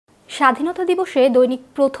স্বাধীনতা দিবসে দৈনিক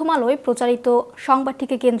প্রথম আলোয় প্রচারিত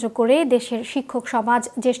সংবাদটিকে কেন্দ্র করে দেশের শিক্ষক সমাজ,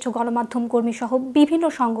 জ্যেষ্ঠ গণমাধ্যম কর্মী সহ বিভিন্ন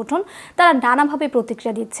সংগঠন তারা নানাভাবে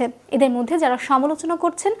প্রতিক্রিয়া দিচ্ছে। এদের মধ্যে যারা সমালোচনা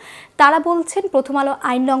করছেন তারা বলছেন প্রথম আলো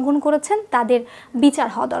আইন লঙ্ঘন করেছেন, তাদের বিচার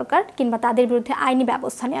হওয়া দরকার কিংবা তাদের বিরুদ্ধে আইনি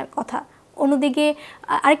ব্যবস্থা নেওয়ার কথা। অন্যদিকে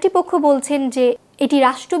আরেকটি পক্ষ বলছেন যে এটি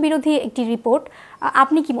রাষ্ট্রবিরোধী একটি রিপোর্ট।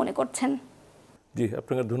 আপনি কি মনে করছেন? জি,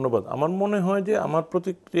 আপনাকে ধন্যবাদ। আমার মনে হয় যে আমার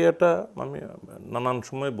প্রতিক্রিয়াটা আমি নানান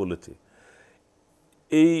সময় বলেছি।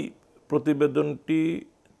 এই প্রতিবেদনটি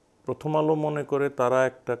প্রথম আলো মনে করে তারা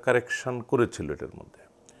একটা কারেকশন করেছিল এটার মধ্যে,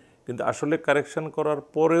 কিন্তু আসলে কারেকশন করার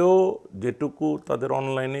পরেও যেটুকু তাদের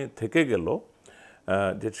অনলাইনে থেকে গেল,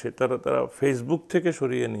 যে তারা ফেসবুক থেকে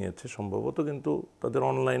সরিয়ে নিয়েছে সম্ভবত, কিন্তু তাদের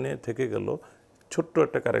অনলাইনে থেকে গেল ছোট্ট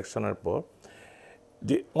একটা কারেকশনের পর,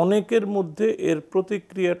 যে অনেকের মধ্যে এর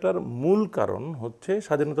প্রতিক্রিয়াটার মূল কারণ হচ্ছে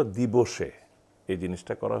স্বাধীনতা দিবসে এই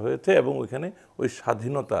জিনিসটা করা হয়েছে এবং ওইখানে ওই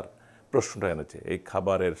স্বাধীনতার প্রশ্নটা এনেছে, এই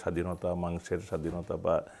খাবারের স্বাধীনতা, মাংসের স্বাধীনতা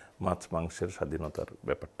বা মাছ মাংসের স্বাধীনতার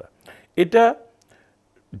ব্যাপারটা। এটা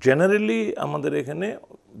জেনারেলি আমাদের এখানে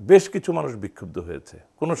বেশ কিছু মানুষ বিক্ষুব্ধ হয়েছে,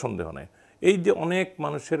 কোনো সন্দেহ নাই। এই যে অনেক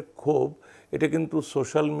মানুষের ক্ষোভ, এটা কিন্তু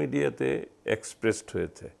সোশ্যাল মিডিয়াতে এক্সপ্রেসড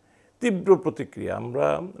হয়েছে, তীব্র প্রতিক্রিয়া। আমরা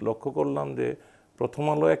লক্ষ্য করলাম যে প্রথম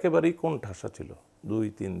আলো একেবারেই কোণঠাসা ছিল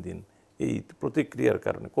 2-3 দিন এই প্রতিক্রিয়ার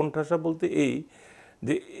কারণে। কোণঠাসা বলতে এই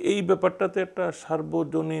যে এই ব্যাপারটাতে একটা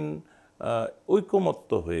সার্বজনীন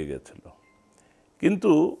ঐকমত্য হয়ে গেছিল,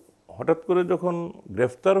 কিন্তু হঠাৎ করে যখন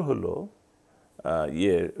গ্রেফতার হলো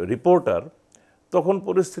রিপোর্টার, তখন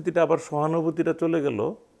পরিস্থিতিটা আবার সহানুভূতিটা চলে গেল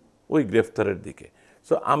ওই গ্রেফতারের দিকে।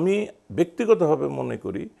 সো আমি ব্যক্তিগতভাবে মনে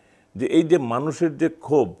করি যে এই যে মানুষের যে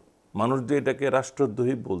ক্ষোভ, মানুষ যে এটাকে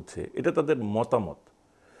রাষ্ট্রদ্রোহী বলছে, এটা তাদের মতামত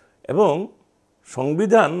এবং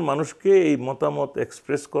সংবিধান মানুষকে এই মতামত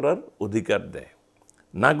এক্সপ্রেস করার অধিকার দেয়,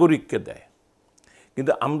 নাগরিককে দেয়।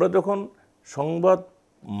 কিন্তু আমরা যখন সংবাদ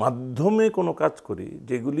মাধ্যমে কোনো কাজ করি,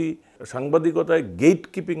 যেগুলি সাংবাদিকতায় গেট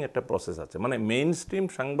কিপিং একটা প্রসেস আছে, মানে মেইন স্ট্রিম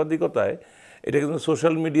সাংবাদিকতায় এটা কিন্তু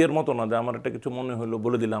সোশ্যাল মিডিয়ার মতো না যে আমার একটা কিছু মনে হলো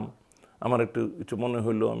বলে দিলাম, আমার একটু কিছু মনে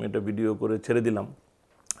হলো আমি এটা ভিডিও করে ছেড়ে দিলাম।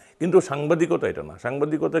 কিন্তু সাংবাদিকতা এটা না।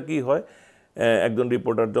 সাংবাদিকতা কি হয়, একজন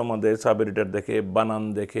রিপোর্টার জমা দেয়, সাব এডিটর দেখে, বানান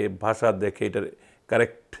দেখে, ভাষা দেখে, এটার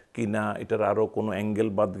কারেক্ট কি না, এটার আরও কোনো অ্যাঙ্গেল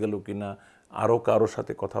বাদ গেল কি না, আরও কারোর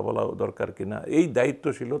সাথে কথা বলা দরকার কি না, এই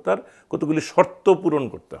দায়িত্বশীলতার কতগুলি শর্ত পূরণ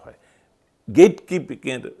করতে হয়।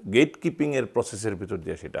 গেট কিপিংয়ের প্রসেসের ভিতর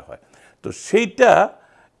দিয়ে সেটা হয়। তো সেইটা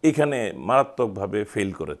এখানে মারাত্মকভাবে ফেল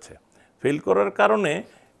করেছে। ফেল করার কারণে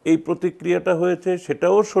এই প্রতিক্রিয়াটা হয়েছে,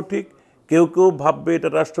 সেটাও সঠিক। কেউ কেউ ভাববে এটা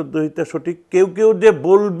রাষ্ট্রদ্রোহিতা সঠিক, কেউ কেউ যে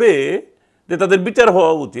বলবে যে তাদের বিচার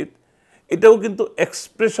হওয়া উচিত, এটাও কিন্তু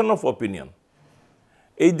এক্সপ্রেশন অফ অপিনিয়ন।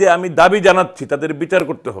 এই যে আমি দাবি জানাচ্ছি তাদের বিচার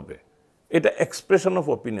করতে হবে, এটা এক্সপ্রেশন অফ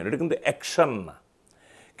অপিনিয়ন, এটা কিন্তু অ্যাকশন না।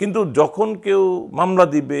 কিন্তু যখন কেউ মামলা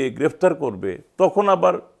দিবে, গ্রেফতার করবে, তখন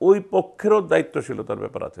আবার ওই পক্ষেরও দায়িত্বশীলতার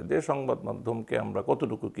ব্যাপার আছে যে সংবাদ মাধ্যমকে আমরা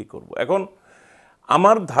কতটুকু কি করব। এখন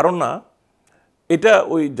আমার ধারণা এটা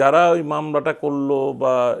ওই যারা ওই মামলাটা করলো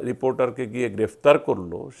বা রিপোর্টারকে গিয়ে গ্রেফতার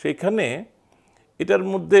করলো, সেখানে এটার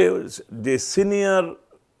মধ্যে যে সিনিয়র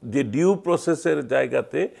যে ডিউ প্রসেসের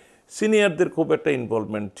জায়গাতে সিনিয়রদের খুব একটা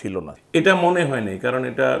ইনভলভমেন্ট ছিল না, এটা মনে হয়নি। কারণ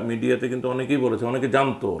এটা মিডিয়াতে কিন্তু অনেকেই বলেছে, অনেকে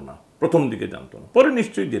জানতো না, প্রথম দিকে জানতো না, পরে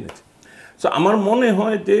নিশ্চয়ই জেনেছে। সো আমার মনে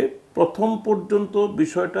হয় যে প্রথম পর্যন্ত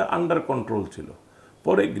বিষয়টা আন্ডার কন্ট্রোল ছিল,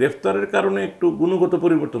 পরে গ্রেফতারের কারণে একটু গুণগত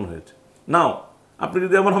পরিবর্তন হয়েছে। নাও আপনি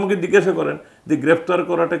যদি আমাকে জিজ্ঞাসা করেন যে গ্রেফতার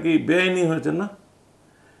করাটা কি বেআইনি হয়েছে, না,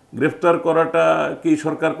 গ্রেফতার করাটা কি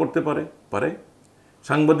সরকার করতে পারে? পারে।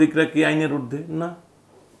 সাংবাদিকরা কি আইনের ঊর্ধ্বে? না,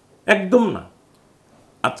 একদম না।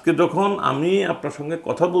 আজকে যখন আমি আপনার সঙ্গে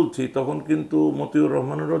কথা বলছি, তখন কিন্তু মতিউর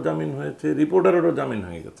রহমানেরও জামিন হয়েছে, রিপোর্টারেরও জামিন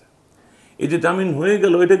হয়ে গেছে। এই যে জামিন হয়ে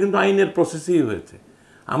গেল, এটা কিন্তু আইনের প্রসেসেই হয়েছে।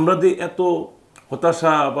 আমরা যে এত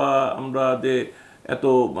হতাশা বা আমরা যে এত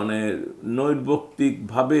মানে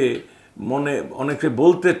নৈর্ব্যক্তিকভাবে মনে অনেকে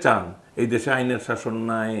বলতে চান এই দেশে আইনের শাসন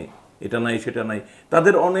নাই, এটা নাই, সেটা নাই,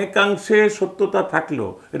 তাদের অনেকাংশে সত্যতা থাকলেও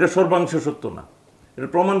এটা সর্বাংশে সত্য না। এর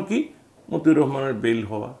প্রমাণ কি? মতিউর রহমানের বেইল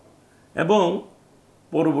হওয়া এবং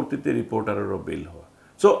পরবর্তীতে রিপোর্টারেরও বেইল হওয়া।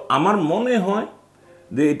 সো আমার মনে হয়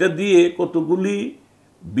যে এটা দিয়ে কতগুলি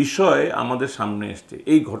বিষয় আমাদের সামনে এসছে।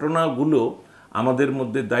 এই ঘটনাগুলো আমাদের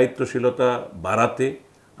মধ্যে দায়িত্বশীলতা বাড়াতে,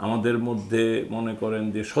 আমাদের মধ্যে মনে করেন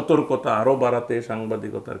যে সতর্কতা আরও বাড়াতে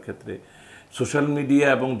সাংবাদিকতার ক্ষেত্রে। সোশ্যাল মিডিয়া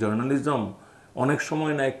এবং জার্নালিজম অনেক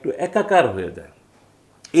সময় না একটু একাকার হয়ে যায়।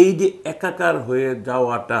 এই যে একাকার হয়ে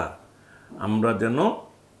যাওয়াটা আমরা যেন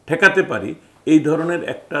ঠেকাতে পারি, এই ধরনের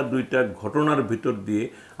একটা দুইটা ঘটনার ভিতর দিয়ে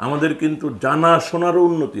আমাদের কিন্তু জানা শোনারও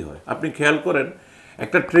উন্নতি হয়। আপনি খেয়াল করেন,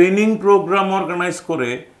 একটা ট্রেনিং প্রোগ্রাম অর্গানাইজ করে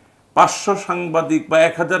 500 সাংবাদিক বা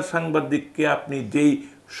 1000 সাংবাদিককে আপনি যেই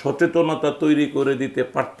সচেতনতা তৈরি করে দিতে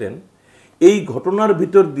পারতেন, এই ঘটনার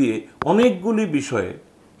ভিতর দিয়ে অনেকগুলি বিষয়ে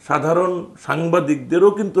সাধারণ সাংবাদিকদেরও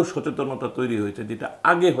কিন্তু সচেতনতা তৈরি হয়েছে, যেটা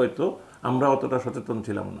আগে হয়তো আমরা অতটা সচেতন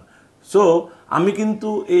ছিলাম না। সো আমি কিন্তু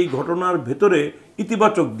এই ঘটনার ভেতরে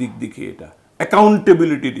ইতিবাচক দিক দেখি, এটা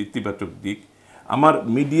অ্যাকাউন্টেবিলিটির ইতিবাচক দিক। আমার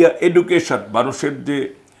মিডিয়া এডুকেশন, মানুষের যে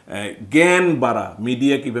জ্ঞান বাড়া,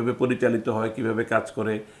 মিডিয়া কিভাবে পরিচালিত হয়, কিভাবে কাজ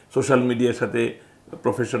করে, সোশ্যাল মিডিয়ার সাথে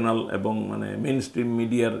প্রফেশনাল এবং মানে মেইন স্ট্রিম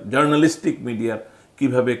মিডিয়ার, জার্নালিস্টিক মিডিয়ার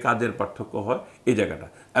কিভাবে কাজের পার্থক্য হয়, এই জায়গাটা।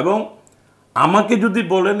 এবং আমাকে যদি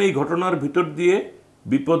বলেন এই ঘটনার ভিতর দিয়ে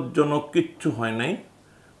বিপজ্জনক কিচ্ছু হয় নাই,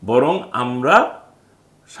 বরং আমরা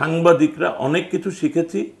সাংবাদিকরা অনেক কিছু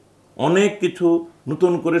শিখেছি, অনেক কিছু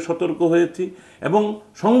নতুন করে সতর্ক হয়েছি, এবং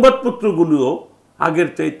সংবাদপত্রগুলোও আগের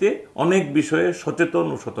চাইতে অনেক বিষয়ে সচেতন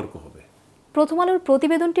ও সতর্ক হবে। প্রথম আলোর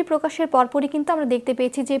প্রতিবেদনটি প্রকাশের পরপরই কিন্তু আমরা দেখতে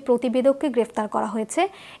পেয়েছি যে প্রতিবেদককে গ্রেফতার করা হয়েছে,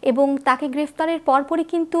 এবং তাকে গ্রেফতারের পরপরই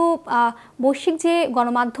কিন্তু বৈশ্বিক যে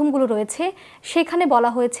গণমাধ্যমগুলো রয়েছে সেখানে বলা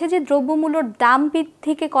হয়েছে যে দ্রব্যমূল্যর দাম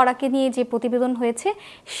বৃদ্ধিকে করাকে নিয়ে যে প্রতিবেদন হয়েছে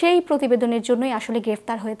সেই প্রতিবেদনের জন্যই আসলে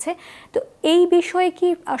গ্রেফতার হয়েছে। তো এই বিষয়ে কি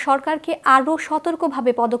সরকারকে আরও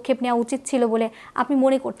সতর্কভাবে পদক্ষেপ নেওয়া উচিত ছিল বলে আপনি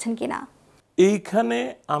মনে করছেন কিনা? এইখানে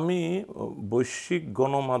আমি বৈশ্বিক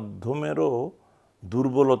গণমাধ্যমেরও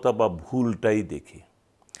দুর্বলতা বা ভুলটাই দেখি।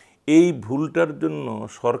 এই ভুলটার জন্য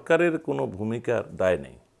সরকারের কোনো ভূমিকার দায়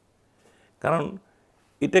নেই, কারণ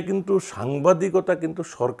এটা কিন্তু সাংবাদিকতা কিন্তু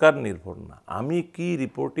সরকার নির্ভর না। আমি কি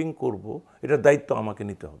রিপোর্টিং করব, এটার দায়িত্ব আমাকে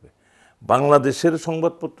নিতে হবে। বাংলাদেশের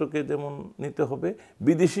সংবাদপত্রকে যেমন নিতে হবে,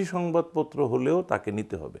 বিদেশি সংবাদপত্র হলেও তাকে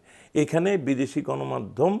নিতে হবে। এখানে বিদেশি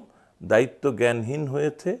গণমাধ্যম দায়িত্ব জ্ঞানহীন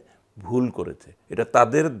হয়েছে, ভুল করেছে, এটা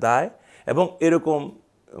তাদের দায়। এবং এরকম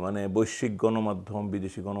মানে বৈশ্বিক গণমাধ্যম,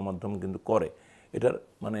 বিদেশি গণমাধ্যম কিন্তু করে, এটার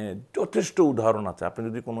মানে যথেষ্ট উদাহরণ আছে। আপনি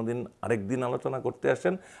যদি কোনোদিন আরেকদিন আলোচনা করতে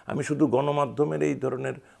আসেন, আমি শুধু গণমাধ্যমের এই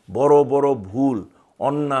ধরনের বড় বড় ভুল,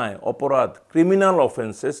 অন্যায়, অপরাধ, ক্রিমিনাল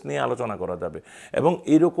অফেন্সেস নিয়ে আলোচনা করা যাবে। এবং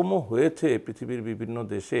এরকমও হয়েছে পৃথিবীর বিভিন্ন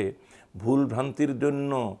দেশে, ভুল ভ্রান্তির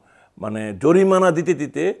জন্য মানে জরিমানা দিতে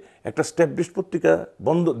দিতে একটা স্ট্যাবলিশ পত্রিকা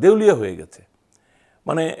বন্ধ, দেউলিয়া হয়ে গেছে।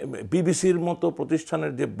 মানে বিবিসির মতো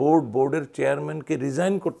প্রতিষ্ঠানের যে বোর্ডের চেয়ারম্যানকে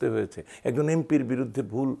রিজাইন করতে হয়েছে একজন এমপির বিরুদ্ধে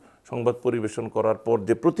ভুল সংবাদ পরিবেশন করার পর,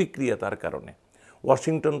 যে প্রতিক্রিয়া তার কারণে।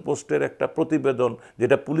 ওয়াশিংটন পোস্টের একটা প্রতিবেদন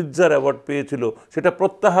যেটা পুলিৎজার অ্যাওয়ার্ড পেয়েছিল, সেটা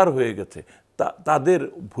প্রত্যাহার হয়ে গেছে তাদের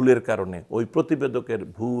ভুলের কারণে, ওই প্রতিবেদকের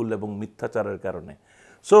ভুল এবং মিথ্যাচারের কারণে।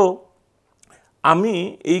 সো আমি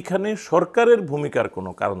এইখানে সরকারের ভূমিকার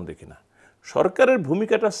কোনো কারণ দেখি না। সরকারের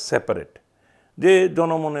ভূমিকাটা সেপারেট, যে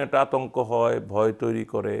জনমনে একটা আতঙ্ক হয়, ভয় তৈরি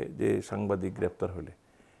করে যে সাংবাদিক গ্রেপ্তার হলে।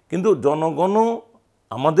 কিন্তু জনগণও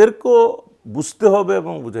আমাদেরকেও বুঝতে হবে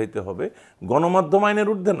এবং বুঝাইতে হবে, গণমাধ্যম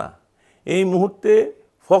আইনের ঊর্ধ্বে না। এই মুহূর্তে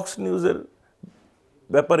ফক্স নিউজের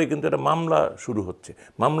ব্যাপারে কিন্তু একটা মামলা শুরু হচ্ছে,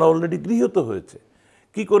 মামলা অলরেডি গৃহীত হয়েছে।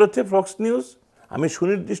 কি করেছে ফক্স নিউজ? আমি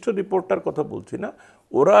সুনির্দিষ্ট রিপোর্টটার কথা বলছি না,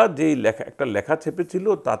 ওরা যেই একটা লেখা ছেপেছিল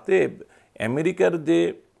তাতে আমেরিকার যে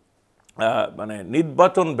মানে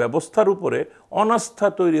নির্বাচন ব্যবস্থার উপরে অনাস্থা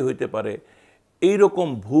তৈরি হইতে পারে এই রকম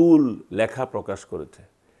ভুল লেখা প্রকাশ করেছে,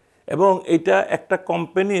 এবং এটা একটা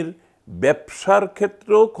কোম্পানির ব্যবসার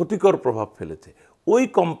ক্ষেত্রেও ক্ষতিকর প্রভাব ফেলেছে। ওই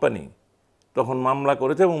কোম্পানি তখন মামলা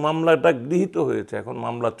করেছে এবং মামলাটা গৃহীত হয়েছে, এখন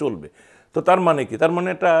মামলা চলবে। তো তার মানে কি? তার মানে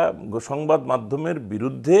এটা সংবাদ মাধ্যমের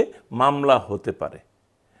বিরুদ্ধে মামলা হতে পারে।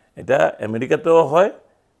 এটা আমেরিকাতেও হয়,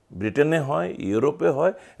 ব্রিটেনে হয়, ইউরোপে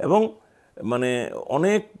হয়, এবং মানে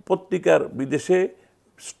অনেক পত্রিকার বিদেশে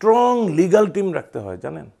স্ট্রং লিগ্যাল টিম রাখতে হয়,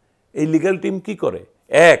 জানেন? এই লিগ্যাল টিম কি করে?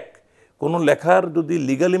 কোনো লেখার যদি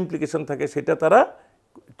লিগ্যাল ইমপ্লিকেশন থাকে সেটা তারা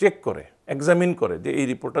চেক করে, এক্সামিন করে, যে এই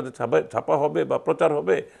রিপোর্টটা যে ছাপা হবে বা প্রচার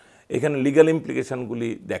হবে, এখানে লিগ্যাল ইমপ্লিকেশনগুলি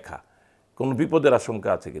দেখা, কোনো বিপদের আশঙ্কা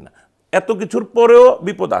আছে কিনা। এত কিছুর পরেও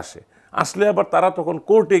বিপদ আসলে আবার তারা তখন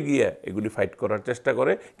কোর্টে গিয়ে এগুলি ফাইট করার চেষ্টা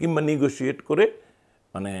করে, কিংবা নিগোশিয়েট করে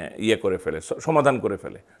মানে করে ফেলে, সমাধান করে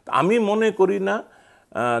ফেলে। আমি মনে করি না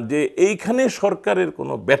যে এইখানে সরকারের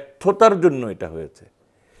কোনো ব্যর্থতার জন্য এটা হয়েছে।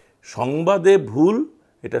 সংবাদে ভুল,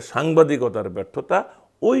 এটা সাংবাদিকতার ব্যর্থতা,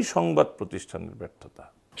 ওই সংবাদ প্রতিষ্ঠানের ব্যর্থতা।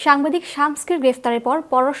 সাংবাদিক শামসকে গ্রেফতারের পর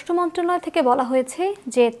পররাষ্ট্র মন্ত্রণালয় থেকে বলা হয়েছে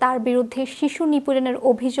যে তার বিরুদ্ধে শিশু নিপীড়নের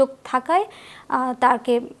অভিযোগ থাকায়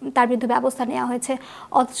তার বিরুদ্ধে ব্যবস্থা নেওয়া হয়েছে।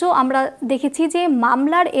 অথচ আমরা দেখেছি যে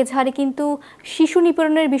মামলার এজাহারে কিন্তু শিশু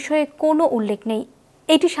নিপীড়নের বিষয়ে কোনো উল্লেখ নেই।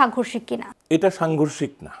 এটি সাংঘর্ষিক কিনা? এটা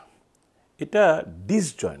সাংঘর্ষিক না, এটা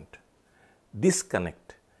ডিসজয়েন্ট, ডিসকানেক্ট।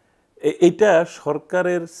 এটা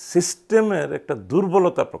সরকারের সিস্টেমের একটা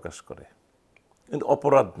দুর্বলতা প্রকাশ করে, কিন্তু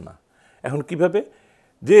অপরাধ না। এখন কিভাবে?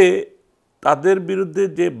 যে তাদের বিরুদ্ধে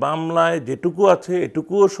যে মামলায় যেটুকু আছে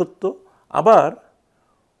এটুকুও সত্য, আবার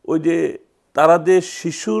ওই যে তারা যে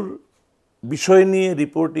শিশুর বিষয় নিয়ে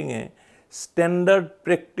রিপোর্টিংয়ে স্ট্যান্ডার্ড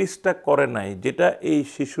প্র্যাকটিসটা করে নাই, যেটা এই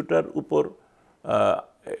শিশুটার উপর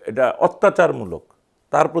এটা অত্যাচারমূলক,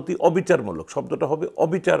 তার প্রতি অবিচারমূলক, শব্দটা হবে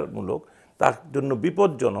অবিচারমূলক, তার জন্য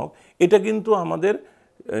বিপজ্জনক। এটা কিন্তু আমাদের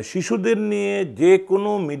শিশুদের নিয়ে যে কোনো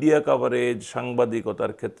মিডিয়া কভারেজ,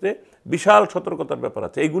 সাংবাদিকতার ক্ষেত্রে বিশাল সতর্কতার ব্যাপার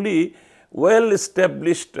আছে। এগুলি ওয়েল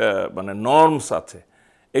এস্টাবলিশড মানে নর্মস আছে।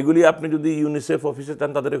 এগুলি আপনি যদি ইউনিসেফ অফিসে চান,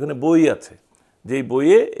 তাদের এখানে বই আছে, যেই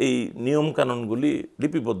বইয়ে এই নিয়মকানুনগুলি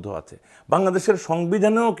লিপিবদ্ধ আছে। বাংলাদেশের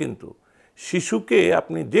সংবিধানেও কিন্তু শিশুকে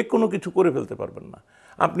আপনি যে কোনো কিছু করে ফেলতে পারবেন না।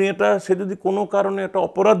 আপনি এটা, সে যদি কোনো কারণে একটা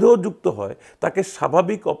অপরাধেও যুক্ত হয়, তাকে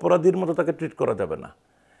স্বাভাবিক অপরাধীর মতো তাকে ট্রিট করা যাবে না।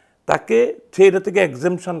 তাকে, সে এটা থেকে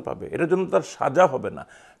এক্সেমশন পাবে, এটার জন্য তার সাজা হবে না।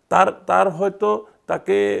 তার হয়তো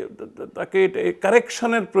তাকে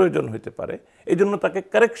কারেকশনের প্রয়োজন হতে পারে, এই জন্য তাকে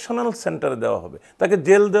কারেকশনাল সেন্টারে দেওয়া হবে, তাকে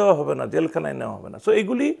জেল দেওয়া হবে না, জেলখানায় নেওয়া হবে না। সো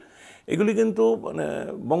এগুলি কিন্তু মানে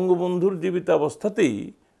বঙ্গবন্ধুর জীবিত অবস্থাতেই,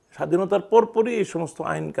 স্বাধীনতার পরপরই এই সমস্ত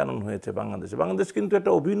আইন কানুন হয়েছে বাংলাদেশে। বাংলাদেশ কিন্তু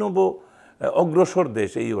একটা অভিনব অগ্রসর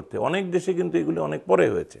দেশ এই অর্থে, অনেক দেশে কিন্তু এগুলি অনেক পরে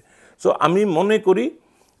হয়েছে। সো আমি মনে করি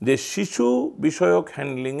যে শিশু বিষয়ক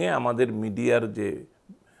হ্যান্ডলিংয়ে আমাদের মিডিয়ার যে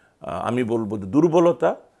আমি বলবো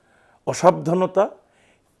দুর্বলতা, অসাবধানতা,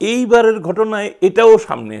 এইবারের ঘটনায় এটাও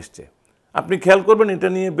সামনে এসছে। আপনি খেয়াল করবেন, এটা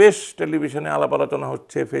নিয়ে বেশ টেলিভিশনে আলাপ আলোচনা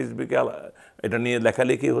হচ্ছে, ফেসবুকে এটা নিয়ে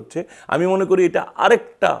লেখালেখি হচ্ছে। আমি মনে করি এটা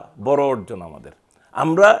আরেকটা বড় অর্জন আমাদের।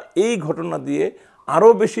 আমরা এই ঘটনা দিয়ে আরও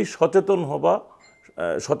বেশি সচেতন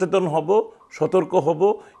হব, সতর্ক হব।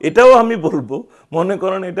 এটাও আমি বলবো, মনে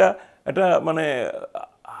করেন এটা মানে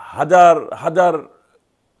হাজার হাজার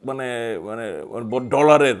মানে মানে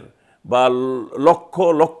ডলারের বা লক্ষ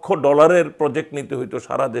লক্ষ ডলারের প্রজেক্ট নিতে হইতো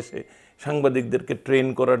সারা দেশে সাংবাদিকদেরকে ট্রেন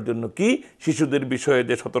করার জন্য কি শিশুদের বিষয়ে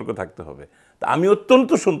যে সতর্ক থাকতে হবে। তা আমি অত্যন্ত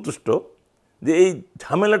সন্তুষ্ট যে এই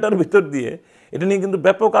ঝামেলাটার ভিতর দিয়ে এটা নিয়ে কিন্তু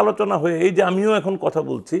ব্যাপক আলোচনা হয়ে, এই যে আমিও এখন কথা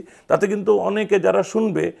বলছি, তাতে কিন্তু অনেকে যারা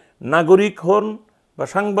শুনবে, নাগরিক হন বা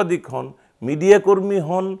সাংবাদিক হন, মিডিয়া কর্মী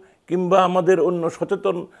হন, কিংবা আমাদের অন্য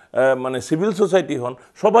সচেতন মানে সিভিল সোসাইটি হন,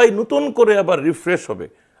 সবাই নতুন করে আবার রিফ্রেশ হবে।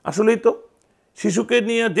 আসলেই তো শিশুকে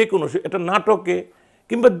নিয়ে যে কোনো, এটা নাটকে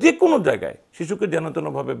কিংবা যে কোনো জায়গায় শিশুকে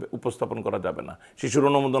যেনতেনভাবে উপস্থাপন করা যাবে না। শিশুর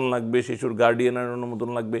অনুমোদন লাগবে, শিশুর গার্ডিয়ানের অনুমোদন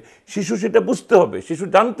লাগবে, শিশু সেটা বুঝতে হবে, শিশু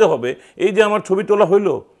জানতে হবে এই যে আমার ছবি তোলা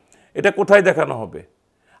হইলো, এটা কোথায় দেখানো হবে,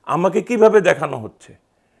 আমাকে কিভাবে দেখানো হচ্ছে,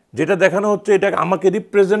 যেটা দেখানো হচ্ছে এটা আমাকে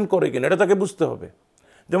রিপ্রেজেন্ট করে কিনা, এটা তাকে বুঝতে হবে।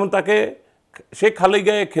 যেমন সে খালি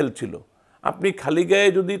গায়ে খেলছিল, আপনি খালি গায়ে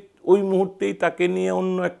যদি ওই মুহূর্তেই তাকে নিয়ে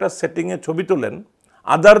অন্য একটা সেটিংয়ে ছবি তোলেন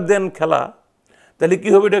আদার দেন খেলা, তাহলে কী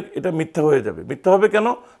হবে, এটা মিথ্যা হয়ে যাবে। মিথ্যা হবে কেন?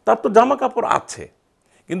 তার তো জামা কাপড় আছে,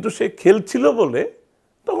 কিন্তু সে খেলছিল বলে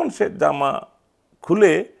তখন সে জামা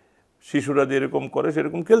খুলে শিশুরা যেরকম করে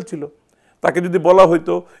সেরকম খেলছিল। তাকে যদি বলা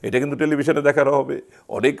হয়তো এটা কিন্তু টেলিভিশনে দেখানো হবে,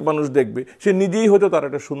 অনেক মানুষ দেখবে, সে নিজেই হয়তো তার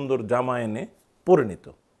একটা সুন্দর জামা এনে পরে নিত।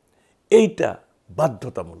 এইটা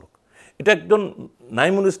বাধ্যতামূলক। এটা একজন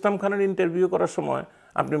নাইমুল ইসলাম খানের ইন্টারভিউ করার সময়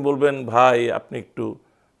আপনি বলবেন, ভাই আপনি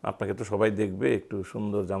আপনাকে তো সবাই দেখবে, একটু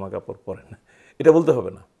সুন্দর জামা কাপড় পরেন, এটা বলতে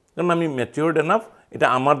হবে না, কারণ আমি ম্যাচিওরড এনাফ, এটা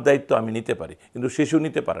আমার দায়িত্ব আমি নিতে পারি, কিন্তু শিশু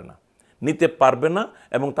নিতে পারে না, নিতে পারবে না,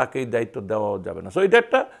 এবং তাকে এই দায়িত্ব দেওয়াও যাবে না। সো এটা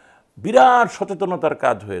একটা বিরাট সচেতনতার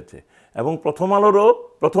কাজ হয়েছে, এবং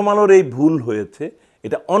প্রথম আলোর এই ভুল হয়েছে,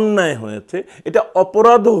 এটা অন্যায় হয়েছে, এটা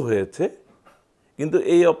অপরাধও হয়েছে। কিন্তু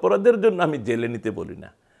এই অপরাধের জন্য আমি জেলে নিতে বলি না,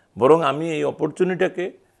 বরং আমি এই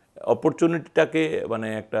অপরচুনিটিটাকে মানে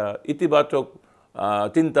একটা ইতিবাচক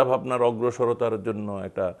চিন্তাভাবনার অগ্রসরতার জন্য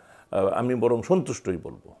একটা আমি বরং সন্তুষ্টই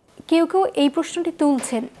বলবো। কেউ কেউ এই প্রশ্নটি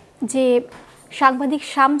তুলছেন যে সাংবাদিক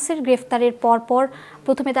শামসের গ্রেফতারের পরপর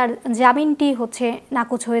প্রথমে তার জামিনটি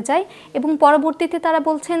নাকচ হয়ে যায়, এবং পরবর্তীতে তারা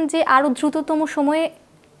বলছেন যে আরও দ্রুততম সময়ে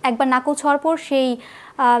একবার নাকচ হওয়ার পর সেই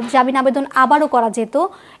জামিন আবেদন আবারও করা যেত,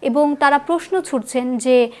 এবং তারা প্রশ্ন ছুড়ছেন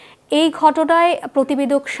যে এই ঘটনায়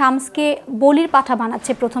প্রতিবেদক শামসকে বলির পাঠা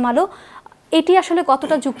বানাচ্ছে প্রথম আলো, এটি আসলে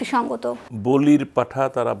কতটা যুক্তিসঙ্গত? বলির পাঠা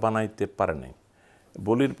তারা বানাইতে পারে নাই।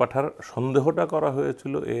 বলির পাঠার সন্দেহটা করা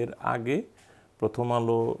হয়েছিল এর আগে। প্রথম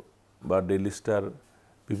আলো বা ডেইলি স্টার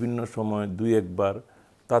বিভিন্ন সময় দুই একবার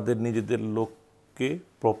তাদের নিজেদের লোককে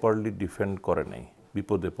প্রপারলি ডিফেন্ড করে নাই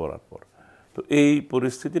বিপদে পড়ার পর। তো এই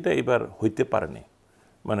পরিস্থিতিটা এবার হইতে পারেনি।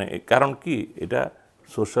 মানে কারণ কি, এটা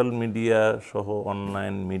সোশ্যাল মিডিয়া সহ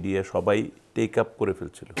অনলাইন মিডিয়া সবাই টেক আপ করে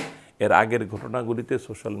ফেলছিল। এর আগের ঘটনাগুলিতে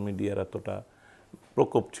সোশ্যাল মিডিয়ার এতটা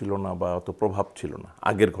প্রকোপ ছিল না বা অত প্রভাব ছিল না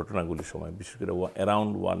আগের ঘটনাগুলির সময়, বিশেষ করে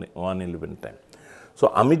অ্যারাউন্ড 111 টাইম। সো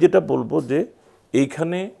আমি যেটা বলবো যে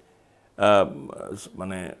এইখানে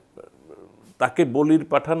মানে তাকে বলির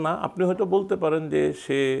পাঠা না, আপনি হয়তো বলতে পারেন যে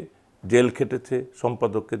সে জেল খেটেছে,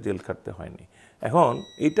 সম্পাদককে জেল খাটতে হয়নি, এখন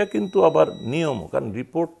এটা কিন্তু আবার নিয়মও, কারণ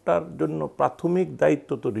রিপোর্টটার জন্য প্রাথমিক দায়িত্ব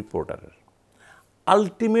তো রিপোর্টারের,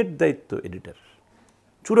 আলটিমেট দায়িত্ব এডিটারের,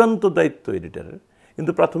 চূড়ান্ত দায়িত্ব এডিটারের।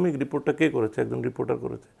 কিন্তু প্রাথমিক রিপোর্টটা কে করেছে? একজন রিপোর্টার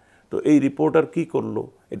করেছে। তো এই রিপোর্টার কি করলো,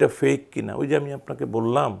 এটা ফেক কিনা? ওই যে আমি আপনাকে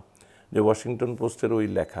বললাম যে ওয়াশিংটন পোস্টের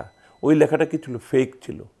ওই লেখাটা কি ছিল? ফেক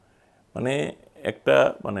ছিল। মানে একটা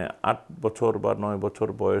 8 বছর বা 9 বছর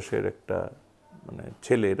বয়সের একটা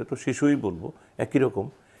ছেলে, এটা তো শিশুই বলবো, একই রকম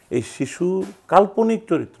এই শিশুর কাল্পনিক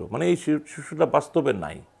চরিত্র, এই শিশুটা বাস্তবে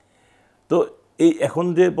নাই। তো এই এখন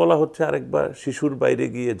যে বলা হচ্ছে আরেকবার শিশুর বাইরে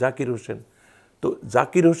গিয়ে জাকির হোসেন, তো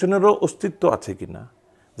জাকির হোসেনেরও অস্তিত্ব আছে কিনা,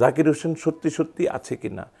 জাকির হোসেন সত্যি সত্যি আছে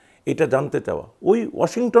কিনা এটা জানতে চাওয়া। ওই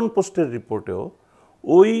ওয়াশিংটন পোস্টের রিপোর্টেও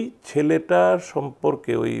ওই ছেলেটার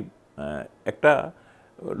সম্পর্কে একটা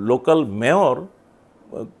লোকাল মেয়র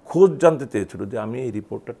খোঁজ জানতে চেয়েছিল যে আমি এই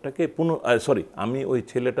রিপোর্টারটাকে আমি ওই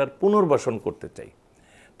ছেলেটার পুনর্বাসন করতে চাই,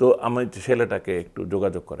 তো আমি ছেলেটাকে একটু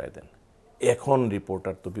যোগাযোগ করায় দেন। এখন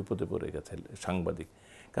রিপোর্টার তো বিপদে পড়ে গেছে, সাংবাদিক,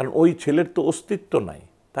 কারণ ওই ছেলের তো অস্তিত্ব নাই,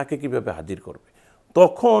 তাকে কিভাবে হাজির করবে?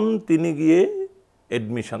 তখন তিনি গিয়ে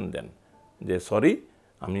অ্যাডমিশন দেন যে সরি,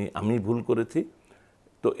 আমি ভুল করেছি।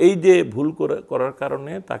 তো এই যে ভুল করার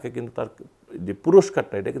কারণে তাকে কিন্তু তার যে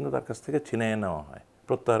পুরস্কারটা, এটা কিন্তু তার কাছ থেকে ছিনিয়ে নেওয়া হয়,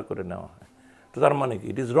 প্রত্যাহার করে নেওয়া হয়। তো তার মানে কি?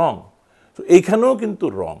 It is wrong. তো এইখানেও কিন্তু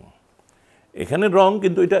রং, এখানে রং,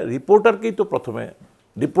 কিন্তু এটা রিপোর্টারকেই তো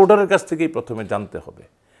রিপোর্টারের কাছ থেকেই প্রথমে জানতে হবে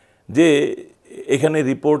যে এখানে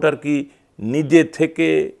রিপোর্টার কি নিজে থেকে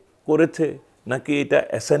করেছে নাকি এটা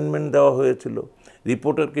অ্যাসাইনমেন্ট দেওয়া হয়েছিল,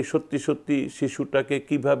 রিপোর্টার কি সত্যি সত্যি শিশুটাকে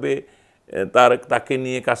কিভাবে তাকে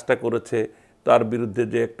নিয়ে কাজটা করেছে, তার বিরুদ্ধে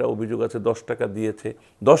যে একটা অভিযোগ আছে 10 টাকা দিয়েছে।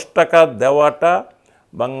 10 টাকা দেওয়াটা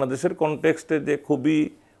বাংলাদেশের কনটেক্সটে যে খুবই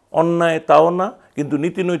অন্যায় তাও না, কিন্তু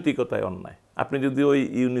নীতিনৈতিকতায় অন্যায়। আপনি যদি ওই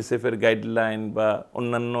ইউনিসেফের গাইডলাইন বা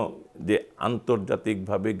অন্যান্য যে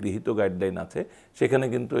আন্তর্জাতিকভাবে গৃহীত গাইডলাইন আছে, সেখানে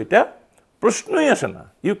কিন্তু এটা প্রশ্নই আসে না।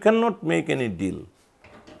 You can not make any deal.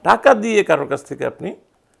 টাকা দিয়ে কারোর কাছ থেকে আপনি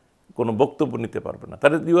কোনো বক্তব্য নিতে পারবেন না,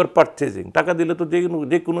 তাহলে ইউ আর পারচেজিং। টাকা দিলে তো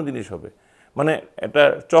যে কোনো জিনিস হবে। এটা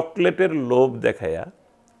চকলেটের লোভ দেখায়া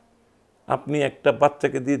আপনি একটা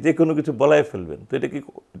বাচ্চাকে দিয়ে যে কোনো কিছু বলায় ফেলবেন, তো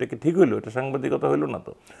এটা কি ঠিক হইলো? এটা সাংবাদিকতা হইলো না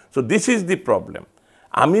তো। So this is the problem.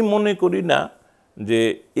 আমি মনে করি না যে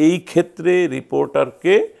এই ক্ষেত্রে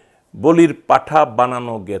রিপোর্টারকে বলির পাঠা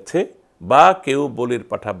বানানো গেছে বা কেউ বলির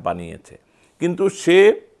পাঠা বানিয়েছে, কিন্তু সে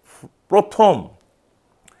প্রথম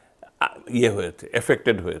হয়েছে,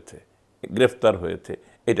 এফেক্টেড হয়েছে, গ্রেফতার হয়েছে,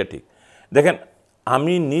 এটা ঠিক। দেখেন,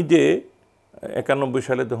 আমি নিজে 91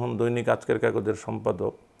 সালে যখন দৈনিক আজকের কাগজের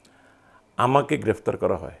সম্পাদক, আমাকে গ্রেফতার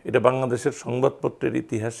করা হয়। এটা বাংলাদেশের সংবাদপত্রের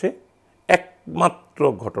ইতিহাসে একমাত্র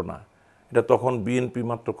ঘটনা। এটা তখন বিএনপি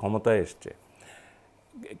মাত্র ক্ষমতায় এসছে।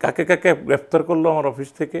 কাকে কাকে গ্রেফতার করলো আমার অফিস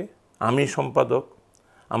থেকে? আমি সম্পাদক,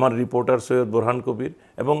 আমার রিপোর্টার সৈয়দ বোরহান কবির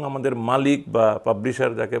এবং আমাদের মালিক বা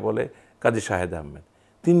পাবলিশার যাকে বলে কাজী শাহেদ আহমেদ,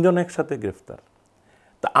 3 জন একসাথে গ্রেফতার।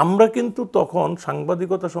 তা আমরা কিন্তু তখন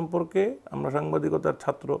সাংবাদিকতা সম্পর্কে, আমরা সাংবাদিকতার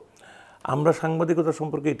ছাত্র, আমরা সাংবাদিকতা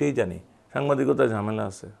সম্পর্কে এটাই জানি, সাংবাদিকতায় ঝামেলা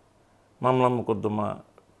আছে, মামলা মোকদ্দমা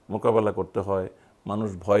মোকাবেলা করতে হয়, মানুষ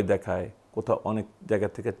ভয় দেখায়, কোথাও অনেক জায়গা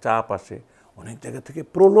থেকে চাপ আসে, অনেক জায়গা থেকে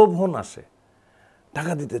প্রলোভন আসে,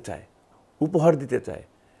 টাকা দিতে চায়, উপহার দিতে চায়,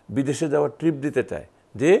 বিদেশে যাওয়ার ট্রিপ দিতে চায়,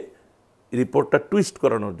 যে রিপোর্টটা টুইস্ট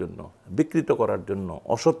করানোর জন্য, বিকৃত করার জন্য,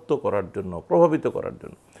 অসত্য করার জন্য, প্রভাবিত করার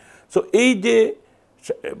জন্য। সো এই যে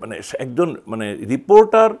একজন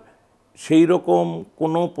রিপোর্টার সেই রকম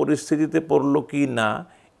কোনো পরিস্থিতিতে পড়ল কি না,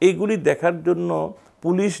 এইগুলি দেখার জন্য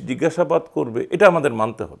পুলিশ জিজ্ঞাসাবাদ করবে, এটা আমাদের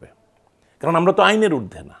মানতে হবে, কারণ আমরা তো আইনের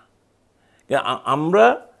ঊর্ধ্বে না।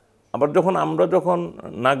 আমরা যখন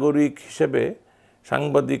নাগরিক হিসেবে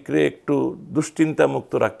সাংবাদিকরে একটু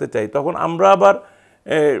দুশ্চিন্তামুক্ত রাখতে চাই, তখন আমরা আবার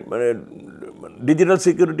ডিজিটাল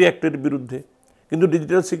সিকিউরিটি অ্যাক্টের বিরুদ্ধে। কিন্তু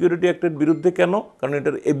ডিজিটাল সিকিউরিটি অ্যাক্টের বিরুদ্ধে কেন? কারণ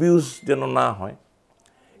এটার অ্যাবিউজ যেন না হয়।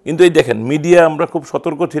 কিন্তু এই দেখেন, মিডিয়া আমরা খুব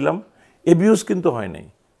সতর্ক ছিলাম, অ্যাবিউজ কিন্তু হয় নাই।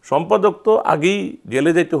 সম্পাদক তো আগেই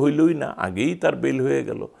জেলে যাইতে হইলই না, আগেই তার বেল হয়ে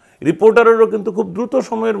গেল। রিপোর্টারেরও কিন্তু খুব দ্রুত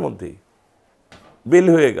সময়ের মধ্যেই বেল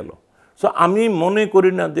হয়ে গেল। সো আমি মনে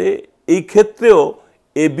করি না যে এই ক্ষেত্রেও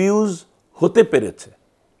অ্যাবিউজ হতে পেরেছে।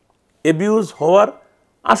 অ্যাবিউজ হওয়ার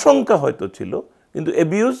আশঙ্কা হয়তো ছিল, কিন্তু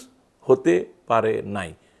অ্যাবিউজ হতে পারে নাই।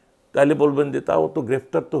 তাহলে বলবেন যে তাও তো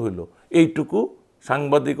গ্রেফতার তো হইল। এইটুকু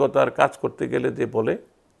সাংবাদিকতার কাজ করতে গেলে যে বলে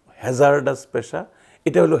হ্যাজার্ডাস পেশা,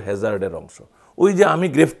 এটা হলো হ্যাজার্ডের অংশ। ওই যে আমি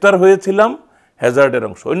গ্রেফতার হয়েছিলাম, হ্যাজার্ডের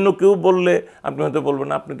অংশ। অন্য কেউ বললে আপনি হয়তো বলবেন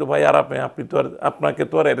আপনি তো ভাই আরামে, আপনাকে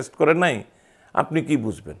তো আর অ্যারেস্ট করে নাই, আপনি কি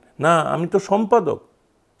বুঝবেন? না, আমি তো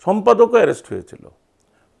সম্পাদকও অ্যারেস্ট হয়েছিল,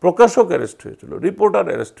 প্রকাশক অ্যারেস্ট হয়েছিল, রিপোর্টার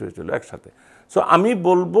অ্যারেস্ট হয়েছিল একসাথে। সো আমি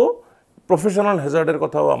বলবো প্রফেশনাল হ্যাজার্ডের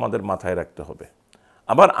কথাও আমাদের মাথায় রাখতে হবে।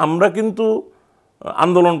 আবার আমরা কিন্তু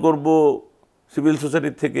আন্দোলন করব সিভিল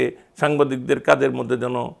সোসাইটি থেকে, সাংবাদিকদের কাজের মধ্যে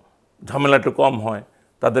যেন ঝামেলাটা কম হয়,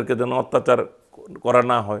 তাদেরকে যেন অত্যাচার করা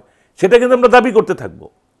না হয়, সেটা কিন্তু আমরা দাবি করতে থাকব।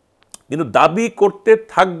 কিন্তু দাবি করতে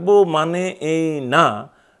থাকব মানে এই না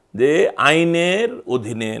যে আইনের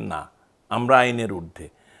অধীনে না, আমরা আইনের ঊর্ধ্বে।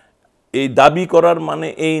 এই দাবি করার মানে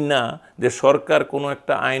এই না যে সরকার কোনো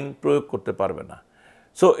একটা আইন প্রয়োগ করতে পারবে না।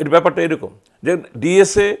 সো এর ব্যাপারটা এরকম যে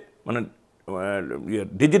ডিএসএ মানে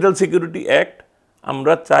ডিজিটাল সিকিউরিটি অ্যাক্ট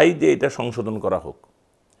আমরা চাই যে এটা সংশোধন করা হোক।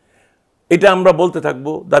 এটা আমরা বলতে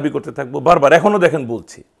থাকবো, দাবি করতে থাকবো বারবার, এখনও দেখেন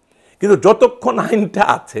বলছি। কিন্তু যতক্ষণ আইনটা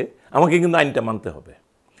আছে আমাকে কিন্তু আইনটা মানতে হবে।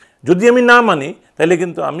 যদি আমি না মানি তাহলে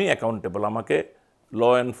কিন্তু আমি অ্যাকাউন্টেবল, আমাকে ল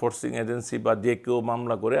এনফোর্সিং এজেন্সি বা যে কেউ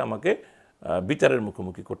মামলা করে আমাকে বিচারের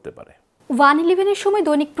মুখোমুখি করতে পারে। 111-এর সময়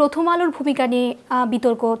দৈনিক প্রথম আলোর ভূমিকা নিয়ে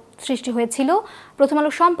বিতর্ক সৃষ্টি হয়েছিল। প্রথম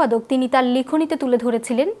আলোর সম্পাদক তিনি তার লেখনীতে তুলে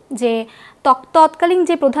ধরেছিলেন যে তৎকালীন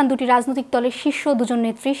যে প্রধান দুটি রাজনৈতিক দলের শীর্ষ দুজন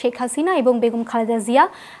নেত্রী শেখ হাসিনা এবং বেগম খালেদা জিয়া,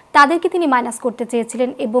 তাদেরকে তিনি মাইনাস করতে চেয়েছিলেন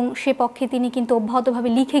এবং সে পক্ষে তিনি কিন্তু অব্যাহতভাবে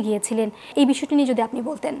লিখে গিয়েছিলেন। এই বিষয়টি নিয়ে যদি আপনি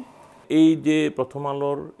বলতেন। এই যে প্রথম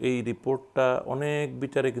আলোর এই রিপোর্টটা অনেক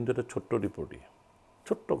বিচারে কিন্তু এটা ছোট্ট রিপোর্টই,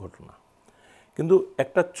 ছোট্ট ঘটনা। কিন্তু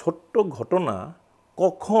একটা ছোট্ট ঘটনা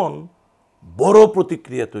কখন বড়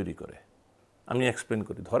প্রতিক্রিয়া তৈরি করে আমি এক্সপ্লেন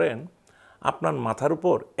করি। ধরেন আপনার মাথার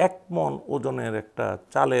উপর 1 মণ ওজনের একটা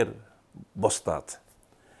চালের বস্তা আছে,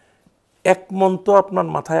 1 মণ তো আপনার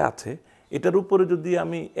মাথায় আছে, এটার উপরে যদি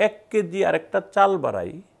আমি 1 কেজি আরেকটা চাল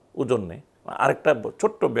বাড়াই ওজনে, আরেকটা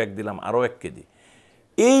ছোট্ট ব্যাগ দিলাম আরও 1 কেজি,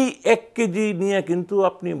 এই 1 কেজি নিয়ে কিন্তু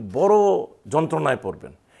আপনি বড় যন্ত্রণায়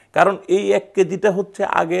পড়বেন। কারণ এই 1 কেজিটা হচ্ছে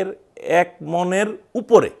আগের 1 মণের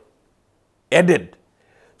উপরে অ্যাডেড।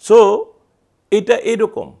 সো এটা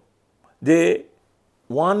এইরকম যে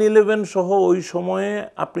 111 সহ ওই সময়ে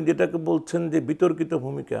আপনি যেটাকে বলছেন যে বিতর্কিত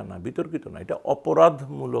ভূমিকা, না বিতর্কিত না, এটা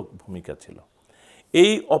অপরাধমূলক ভূমিকা ছিল।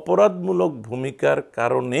 এই অপরাধমূলক ভূমিকার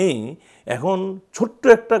কারণেই এখন ছোট্ট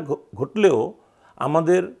একটা ঘটলেও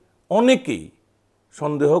আমাদের অনেকেই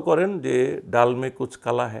সন্দেহ করেন যে ডাল মে কুছ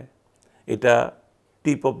কালা হ্যায়, এটা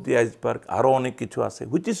টিপ অফ দি আইসবার্গ, আরও অনেক কিছু আছে,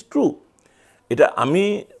 হুইচ ইজ ট্রু। এটা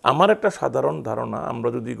আমার একটা সাধারণ ধারণা, আমরা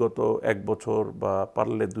যদি গত 1 বছর বা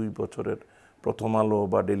পারলে 2 বছরের প্রথম আলো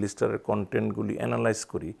বা ডেইলি স্টারের কন্টেন্টগুলি অ্যানালাইজ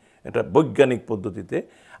করি এটা বৈজ্ঞানিক পদ্ধতিতে,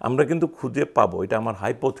 আমরা কিন্তু খুঁজে পাবো, এটা আমার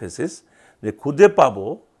হাইপোথেসিস, যে খুঁজে পাবো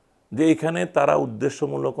যে এখানে তারা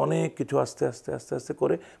উদ্দেশ্যমূলক অনেক কিছু আস্তে আস্তে আস্তে আস্তে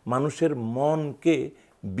করে মানুষের মনকে